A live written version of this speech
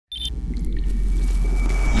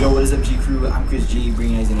Yo, what is up, G Crew? I'm Chris G,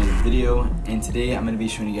 bringing you guys another video, and today I'm going to be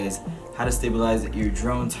showing you guys how to stabilize your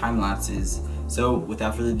drone time lapses. So,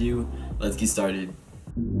 without further ado, let's get started.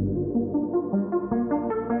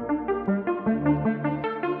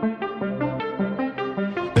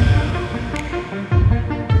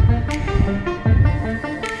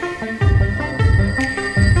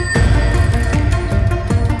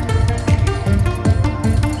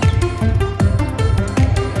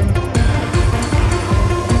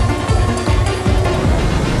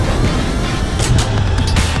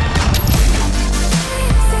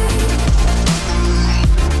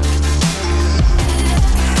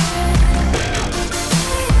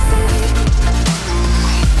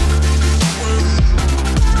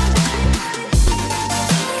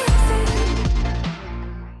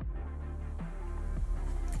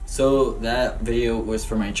 So that video was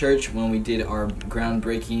for my church when we did our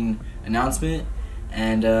groundbreaking announcement,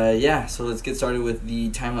 and yeah, so let's get started with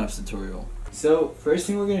the time-lapse tutorial. So first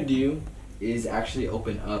thing we're going to do is actually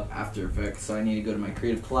open up After Effects. So I need to go to my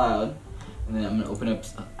Creative Cloud, and then I'm going to open up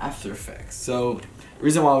After Effects. So the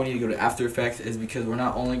reason why we need to go to After Effects is because we're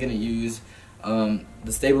not only going to use the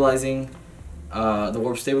stabilizing, the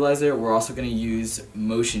warp stabilizer, we're also going to use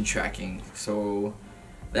motion tracking. So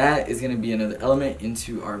that is going to be another element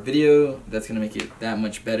into our video that's going to make it that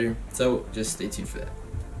much better. So just stay tuned for that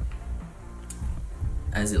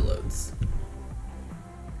as it loads,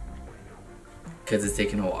 because it's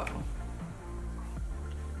taking a while.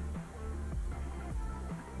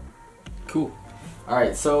 Cool.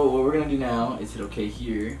 Alright, so what we're going to do now is hit OK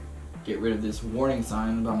here, get rid of this warning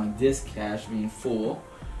sign about my disk cache being full.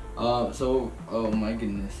 Oh my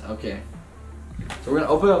goodness. Okay, so we're going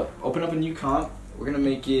to open up a new comp. We're going to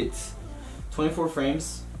make it 24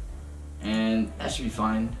 frames, and that should be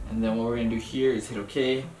fine. And then what we're going to do here is hit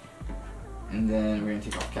OK, and then we're going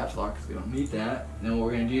to take off caps lock because we don't need that. And then what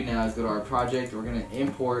we're going to do now is go to our project. We're going to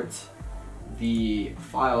import the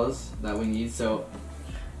files that we need. So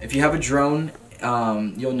if you have a drone,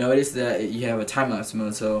 you'll notice that you have a time-lapse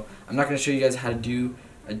mode. So I'm not going to show you guys how to do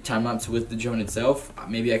a time-lapse with the drone itself.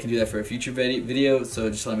 Maybe I can do that for a future video, so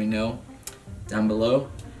just let me know down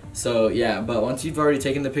below. So yeah, but once you've already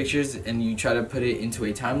taken the pictures and you try to put it into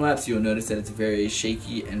a time-lapse, you'll notice that it's very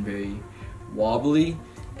shaky and very wobbly,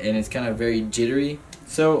 and it's kind of very jittery.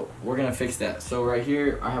 So we're gonna fix that. So right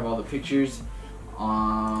here I have all the pictures.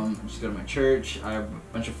 Just go to my church. I have a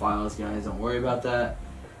bunch of files, guys, don't worry about that.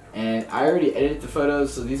 And I already edited the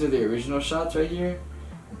photos, so these are the original shots right here.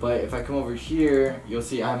 But if I come over here, you'll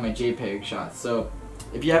see I have my JPEG shots. So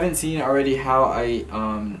if you haven't seen already how I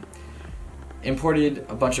imported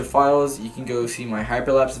a bunch of files, you can go see my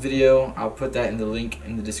hyperlapse video. I'll put that in the link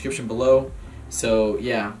in the description below. So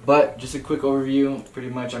yeah, but just a quick overview. Pretty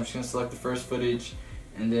much I'm just going to select the first footage,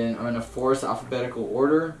 and then I'm going to force alphabetical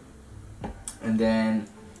order, and then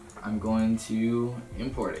I'm going to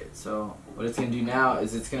import it. So what it's going to do now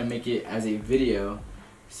is it's going to make it as a video.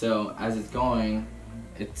 So as it's going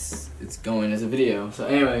as a video. So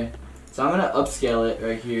anyway, so I'm going to upscale it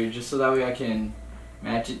right here just so that way I can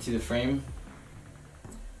match it to the frame.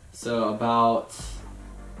 So about,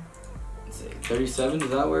 let's see, 37, does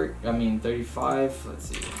that work? I mean 35, let's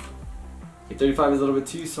see. Okay, 35 is a little bit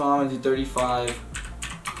too small. I'm going to do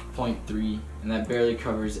 35.3, and that barely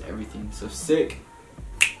covers everything. So sick.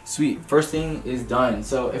 Sweet, first thing is done.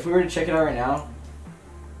 So if we were to check it out right now,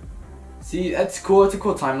 see, that's cool, it's a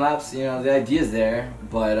cool time lapse, you know, the idea is there,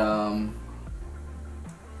 but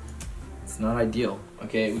it's not ideal.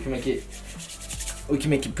 Okay, we can make it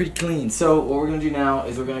pretty clean. So what we're gonna do now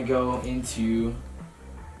is we're gonna go into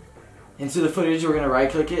the footage. We're gonna right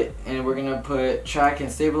click it, and we're gonna put track and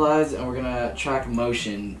stabilize, and we're gonna track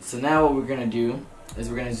motion. So now what we're gonna do is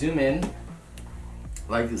we're gonna zoom in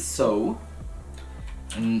like so,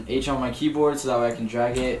 and H on my keyboard so that way I can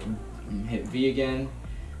drag it and hit V again.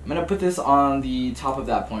 I'm gonna put this on the top of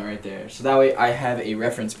that point right there, so that way I have a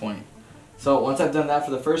reference point. So once I've done that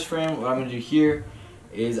for the first frame, what I'm gonna do here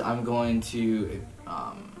is I'm going to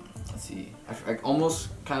let's see, I almost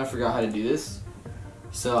kind of forgot how to do this,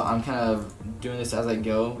 so I'm kind of doing this as I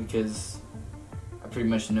go because I pretty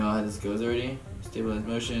much know how this goes already. Stabilize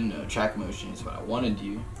motion, no, track motion is what I want to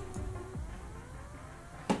do.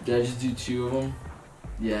 Did I just do two of them?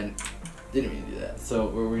 Yeah, didn't mean to do that. So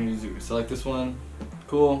what we're going to do is select this one,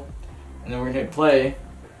 cool, and then we're going to hit play,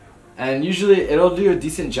 and usually it'll do a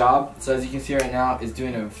decent job. So as you can see right now, it's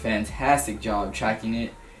doing a fantastic job tracking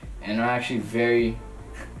it, and I'm actually very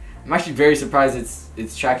surprised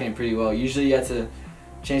it's tracking it pretty well. Usually you have to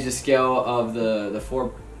change the scale of the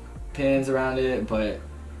 4 pins around it, but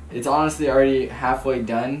it's honestly already halfway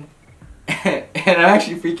done. And I'm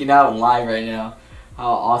actually freaking out live right now. how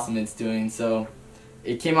awesome it's doing. So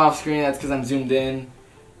it came off screen, that's because I'm zoomed in.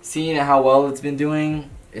 Seeing how well it's been doing,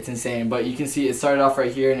 it's insane. But you can see it started off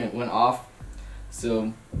right here and it went off.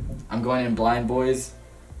 So I'm going in blind, boys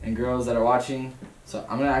and girls that are watching. So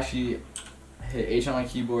I'm gonna actually hit H on my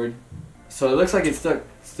keyboard. So it looks like it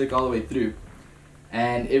stuck all the way through,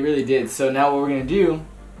 and it really did. So now what we're gonna do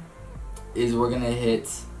is we're gonna hit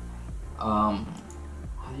how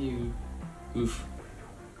do you oof.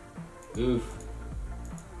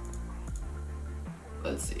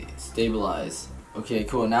 Let's see, stabilize. Okay,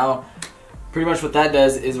 cool. Now pretty much what that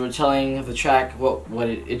does is we're telling the track what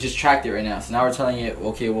it just tracked it right now. So now we're telling it,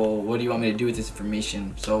 okay, well, what do you want me to do with this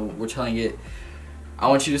information? So we're telling it, I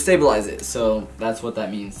want you to stabilize it. So that's what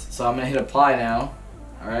that means. So I'm gonna hit apply now,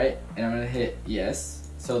 all right, and I'm gonna hit yes.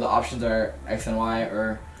 So the options are X and Y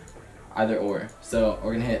or either or. So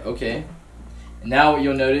we're gonna hit okay. And now what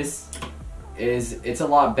you'll notice is it's a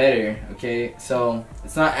lot better. Okay, so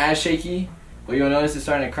it's not as shaky, but you'll notice it's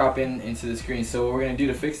starting to crop into the screen. So what we're gonna do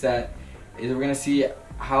to fix that is we're gonna see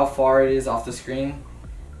how far it is off the screen,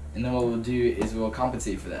 and then what we'll do is we'll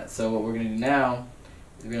compensate for that. So what we're gonna do now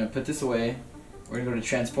is we're gonna put this away. We're gonna go to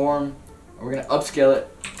transform, and we're gonna upscale it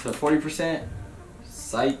to 40%,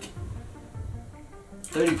 psych,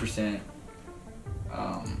 30%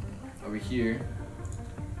 over here,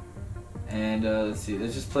 and let's see.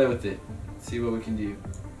 Let's just play with it. See what we can do.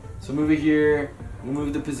 So move it here. We'll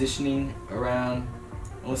move the positioning around,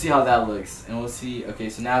 and we'll see how that looks. And we'll see. Okay,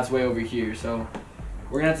 so now it's way over here. So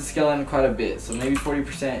we're gonna have to scale in quite a bit. So maybe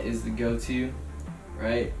 40% is the go-to,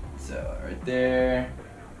 right? So right there,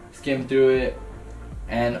 skim through it,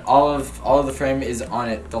 and all of the frame is on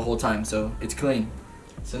it the whole time, so it's clean.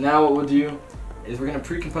 So now what we'll do is we're gonna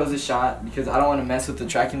pre-compose this shot because I don't want to mess with the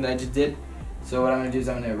tracking that I just did. So what I'm gonna do is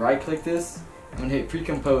I'm gonna right-click this. I'm gonna hit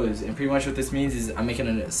pre-compose, and pretty much what this means is I'm making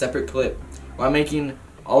a separate clip. While I'm making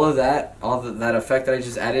all of that, that effect that I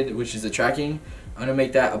just added, which is the tracking, I'm gonna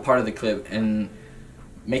make that a part of the clip, and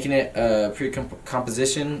making it a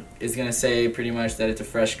pre-composition is gonna say pretty much that it's a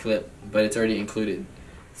fresh clip, but it's already included.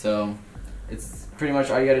 So it's pretty much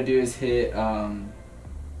all you gotta do is hit. Hold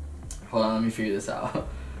on, let me figure this out.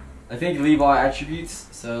 I think leave all attributes.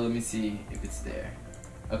 So let me see if it's there.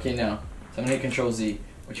 Okay, no. So I'm gonna hit Control Z.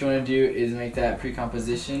 What you want to do is make that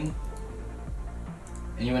pre-composition,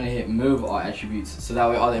 and you want to hit move all attributes, so that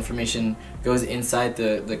way all the information goes inside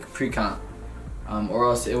the pre-comp, or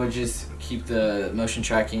else it would just keep the motion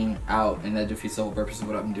tracking out, and that defeats the whole purpose of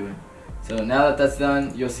what I'm doing. So now that that's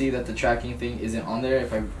done, you'll see that the tracking thing isn't on there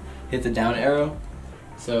if I hit the down arrow.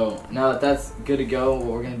 So now that that's good to go, what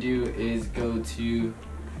we're going to do is go to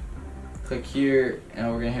click here, and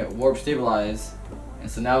we're going to hit warp stabilize. And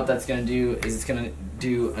so now what that's going to do is it's going to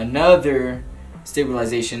do another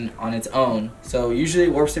stabilization on its own. So usually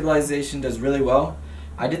warp stabilization does really well.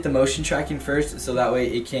 I did the motion tracking first, so that way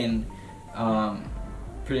it can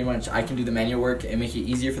pretty much I can do the manual work and make it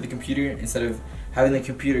easier for the computer instead of having the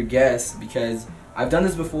computer guess, because I've done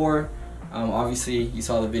this before. Obviously you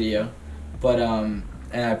saw the video, but and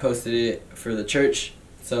I posted it for the church,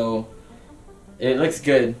 so it looks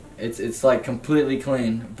good. It's like completely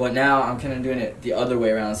clean, but now I'm kind of doing it the other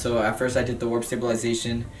way around. So at first I did the warp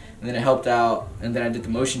stabilization, and then it helped out, and then I did the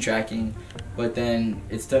motion tracking, but then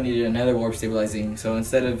it still needed another warp stabilizing. So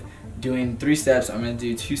instead of doing 3 steps, I'm going to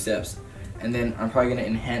do 2 steps, and then I'm probably going to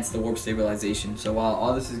enhance the warp stabilization. So while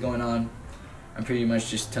all this is going on, I'm pretty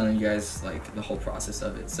much just telling you guys like the whole process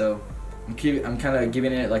of it. So I'm kind of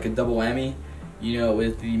giving it like a double whammy, you know,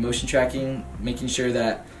 with the motion tracking, making sure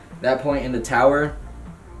that that point in the tower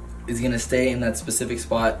is going to stay in that specific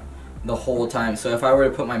spot the whole time. So if I were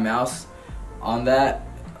to put my mouse on that,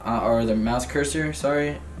 or the mouse cursor,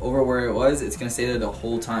 sorry, over where it was, it's going to stay there the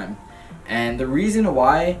whole time. And the reason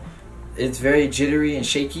why it's very jittery and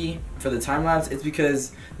shaky for the time lapse is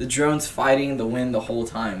because the drone's fighting the wind the whole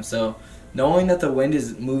time. So knowing that the wind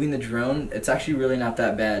is moving the drone, it's actually really not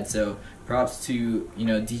that bad. So props to, you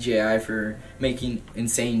know, DJI for making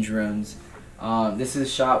insane drones. This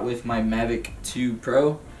is shot with my Mavic 2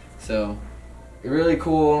 Pro, so really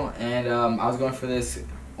cool. And I was going for this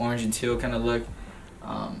orange and teal kind of look.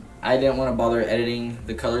 I didn't want to bother editing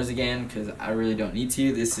the colors again because I really don't need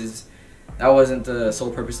to. That wasn't the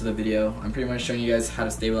sole purpose of the video. I'm pretty much showing you guys how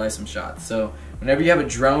to stabilize some shots. So whenever you have a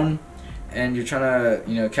drone and you're trying to,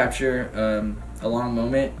 you know, capture a long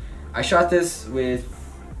moment, I shot this with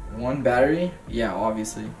 1 battery. Yeah,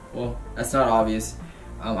 obviously. Well, that's not obvious.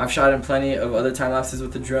 I've shot in plenty of other time lapses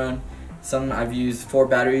with the drone. Some I've used 4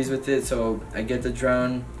 batteries with it. So I get the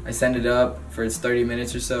drone, I send it up for its 30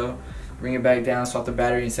 minutes or so, bring it back down, swap the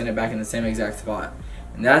battery, and send it back in the same exact spot.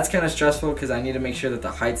 And that's kind of stressful because I need to make sure that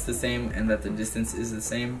the height's the same and that the distance is the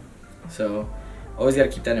same. So always got to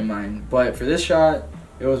keep that in mind. But for this shot,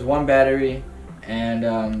 it was 1 battery,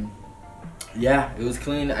 and yeah, it was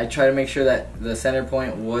clean. I try to make sure that the center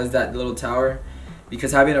point was that little tower,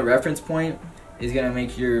 because having a reference point is going to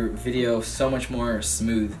make your video so much more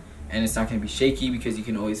smooth, and it's not going to be shaky because you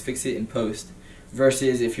can always fix it in post.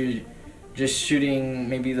 Versus if you're just shooting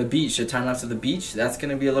maybe the beach, a time lapse of the beach, that's going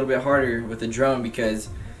to be a little bit harder with the drone because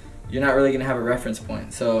you're not really going to have a reference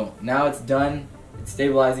point. So now it's done, it's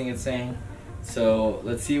stabilizing, it's saying. So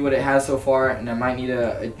let's see what it has so far, and I might need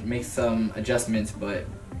to make some adjustments, but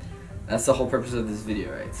that's the whole purpose of this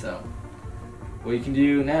video, right? So what you can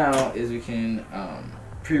do now is we can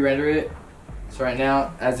pre-render it. So right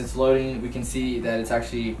now, as it's loading, we can see that it's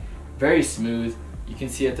actually very smooth. You can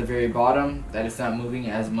see at the very bottom that it's not moving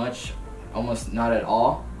as much, almost not at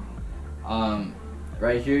all.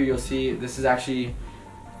 Right here you'll see this is actually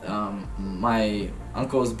my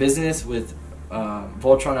uncle's business with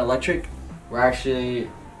Voltron Electric. We're actually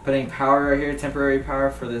putting power right here, temporary power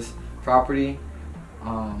for this property.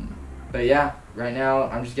 But yeah, right now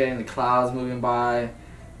I'm just getting the clouds moving by,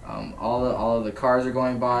 all of the cars are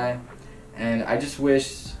going by, and I just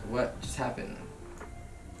wish, what just happened?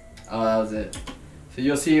 Oh, that was it. So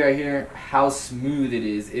you'll see right here how smooth it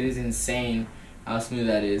is. It is insane how smooth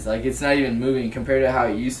that is. Like, it's not even moving compared to how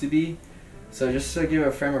it used to be. So just to give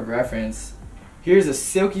a frame of reference, here's a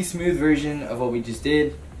silky smooth version of what we just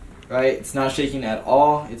did, right? It's not shaking at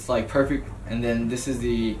all. It's like perfect. And then this is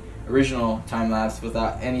the original time lapse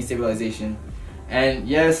without any stabilization. And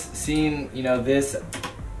yes, seeing, you know, this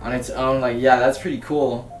on its own, like, yeah, that's pretty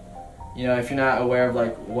cool, you know, if you're not aware of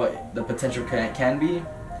like what the potential can be.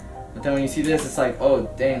 But then when you see this, it's like, oh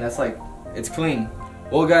dang, that's like, it's clean.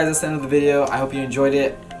 Well guys, that's the end of the video. I hope you enjoyed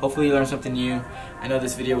it. Hopefully you learned something new. I know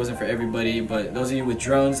this video wasn't for everybody, but those of you with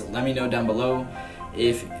drones, let me know down below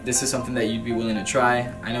if this is something that you'd be willing to try.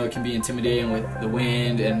 I know it can be intimidating with the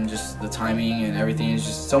wind and just the timing and everything. It's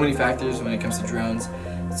just so many factors when it comes to drones.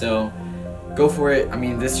 So go for it. I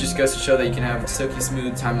mean, this just goes to show that you can have silky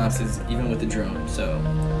smooth time lapses even with the drone. So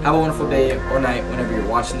have a wonderful day or night whenever you're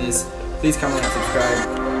watching this. Please comment and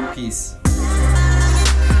subscribe. Peace.